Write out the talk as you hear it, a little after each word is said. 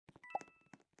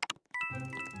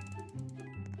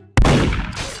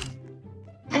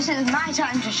This is my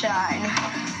time to shine.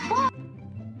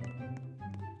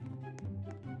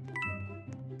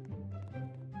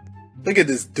 Look at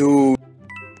this dude.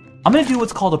 I'm gonna do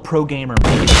what's called a pro gamer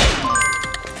move.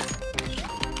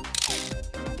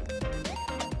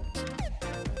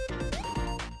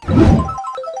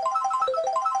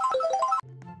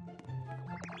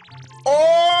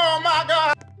 Oh my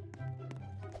god!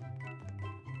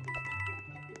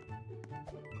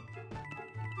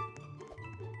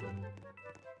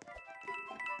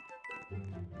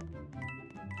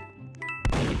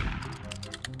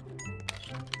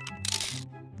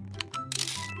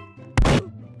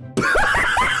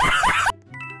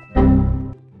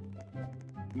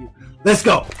 Let's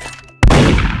go.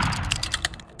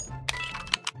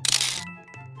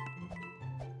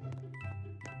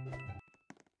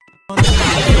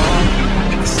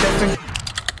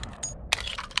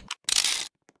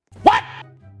 What?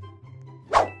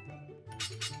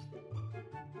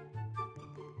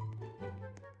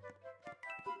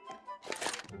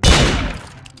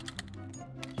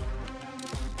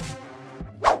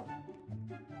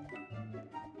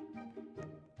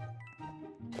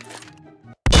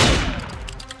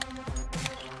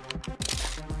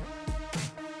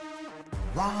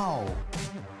 Wow.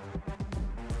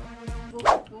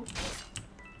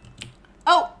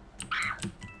 Oh!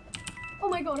 Oh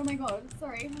my god,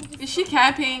 sorry. Is she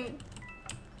camping?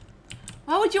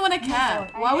 Why would you want to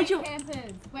camp? Why would you?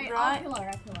 Campers. Wait, Right. I'll kill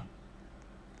her.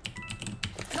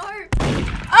 No!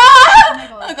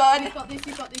 Ah! Oh god. You've got this.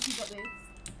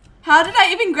 How did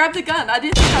I even grab the gun? I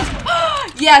didn't think I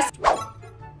was. Yes!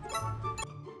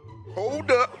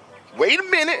 Hold up. Wait a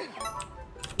minute.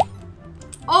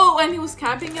 Oh, and he was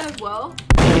camping as well?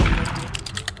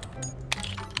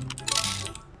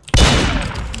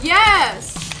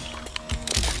 Yes!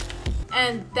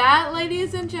 And that,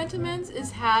 ladies and gentlemen,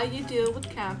 is how you deal with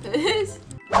campers.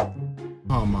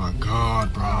 Oh my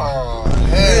god, bro. Oh,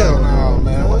 hell no,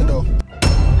 man. What the?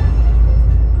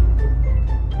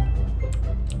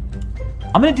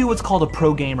 I'm gonna do what's called a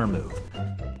pro gamer move.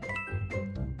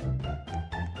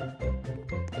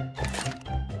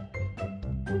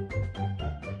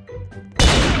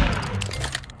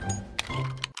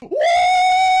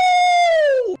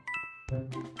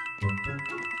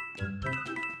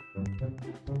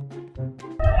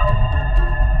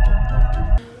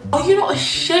 Are you not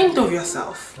ashamed of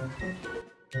yourself?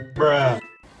 Bruh.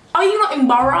 Are you not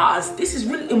embarrassed? This is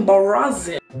really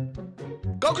embarrassing.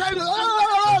 Go crazy.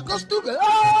 Ah, go stupid.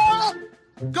 Ah,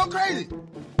 go crazy.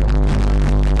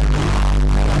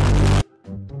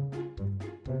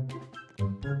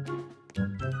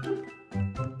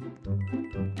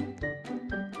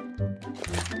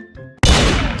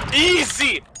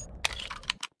 Easy.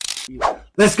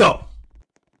 Let's go.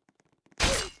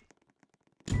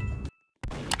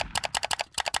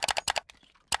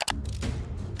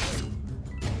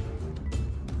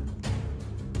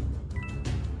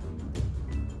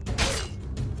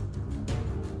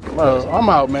 I'm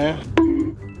out, man.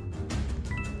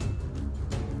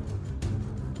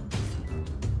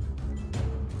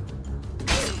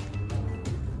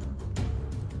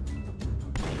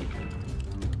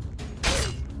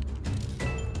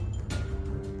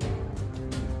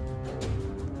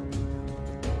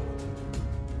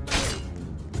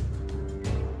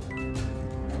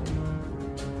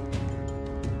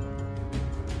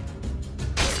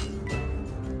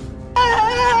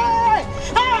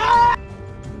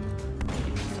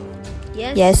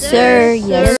 Yes, sir.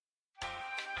 Yes.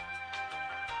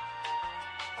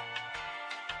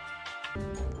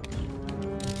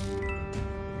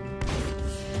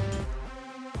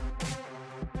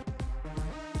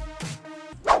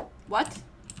 What?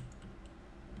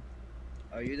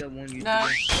 Are you the one you No.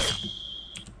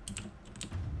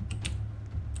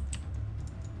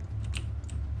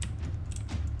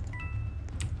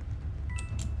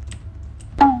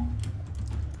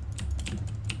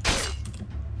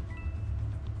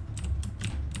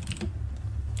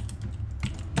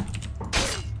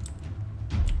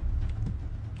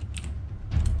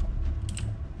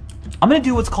 I'm gonna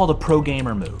do what's called a pro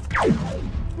gamer move.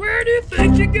 Where do you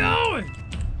think you're going?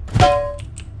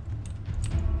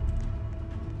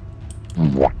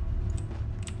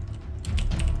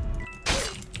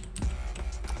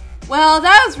 Well,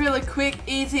 that was really quick,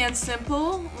 easy, and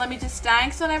simple. Let me just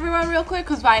danks on everyone real quick,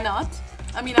 because why not?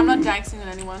 I mean, I'm not danksing on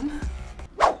anyone.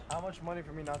 How much money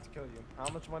for me not to kill you? How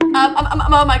much money?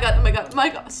 Oh my god, oh my god, oh my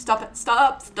god. Stop it.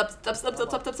 Stop. Stop.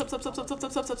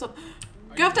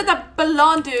 Go after that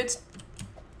balloon, dude.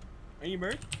 Are you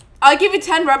married? I'll give you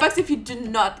 10 Robux if you do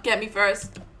not get me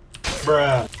first.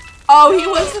 Bruh. Oh, he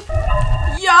was...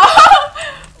 Yo!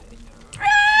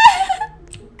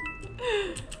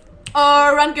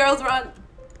 Oh, run, girls, run.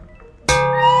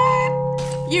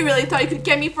 You really thought you could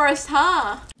get me first,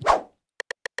 huh?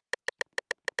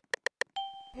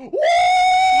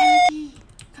 Melody,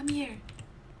 come here.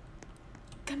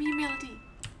 Come here, Melody.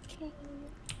 Okay.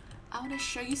 I want to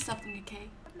show you something, okay?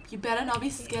 You better not be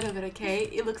scared of it, okay?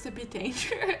 It looks a bit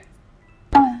dangerous.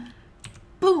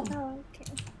 Boom. Oh,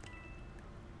 okay.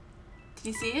 Did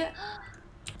you see it?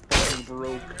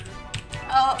 Broke.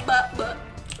 Oh, but.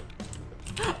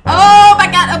 Oh my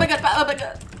god, oh my god, oh my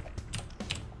god.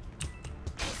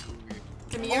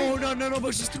 Come here. Oh no,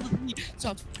 but she's still with me.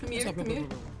 Stop. Come here, Stop, come bro, here. bro,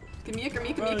 bro. Come here, come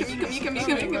here, come Bro, here, come here, come here,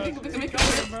 come here, come here, come here, come here,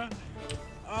 come here.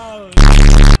 Oh.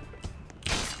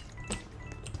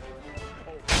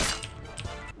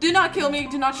 Do not kill me,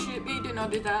 do not shoot me, do not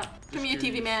do that. Come here,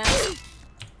 TV man.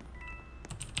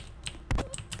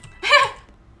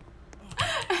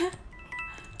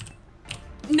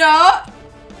 No!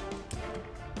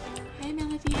 Hey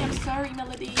Melody, I'm sorry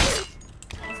Melody.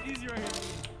 It's easy right here.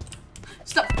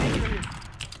 Stop! Easy right here.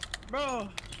 Bro.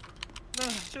 No,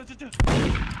 chill.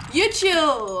 You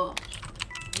chill!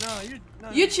 No.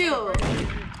 You chill! Right here.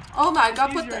 Oh my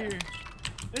god, It's put easy right the- here.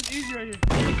 It's easy right here.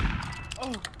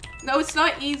 Oh. No, it's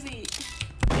not easy.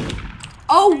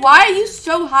 Oh, why are you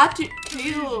so hard to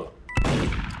kill?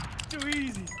 It's too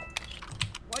easy.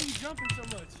 Why are you jumping so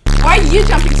much? Why are you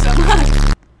jumping so much?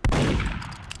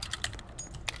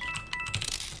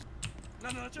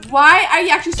 No, just. Why are you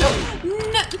actually so...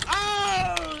 No.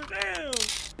 Oh, damn.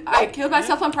 I killed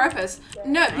myself on purpose.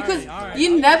 No, because Alright,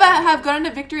 you never have gotten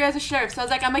a victory as a sheriff, so I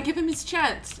was like, I'm gonna give him his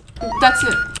chance. That's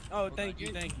it. Oh, thank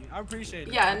you. I appreciate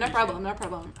it. Yeah, no problem.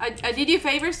 I did you a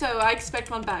favor, so I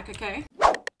expect one back, okay?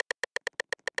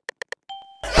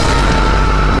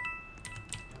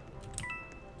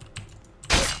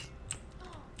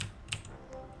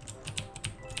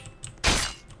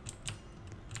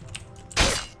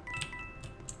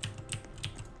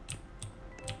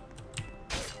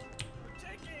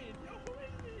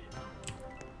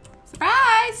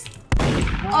 Surprise!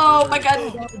 Oh my god.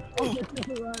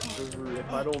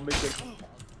 If I don't make it.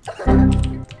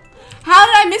 How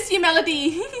did I miss you,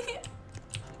 Melody?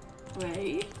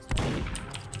 Wait.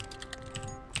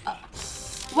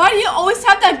 Why do you always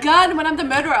have that gun when I'm the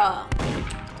murderer?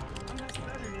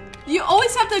 You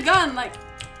always have the gun, like...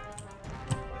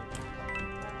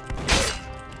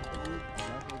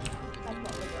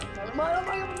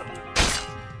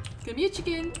 Come here,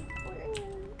 chicken.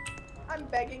 I'm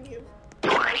begging you.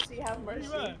 Mercy, have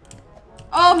mercy.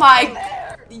 Oh my...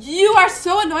 You are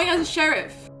so annoying as a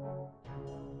sheriff.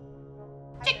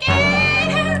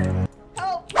 Chicken!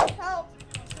 Help! Help!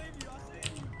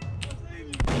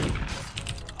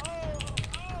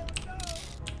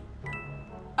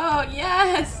 Oh,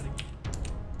 yes!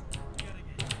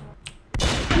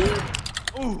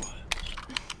 Ooh.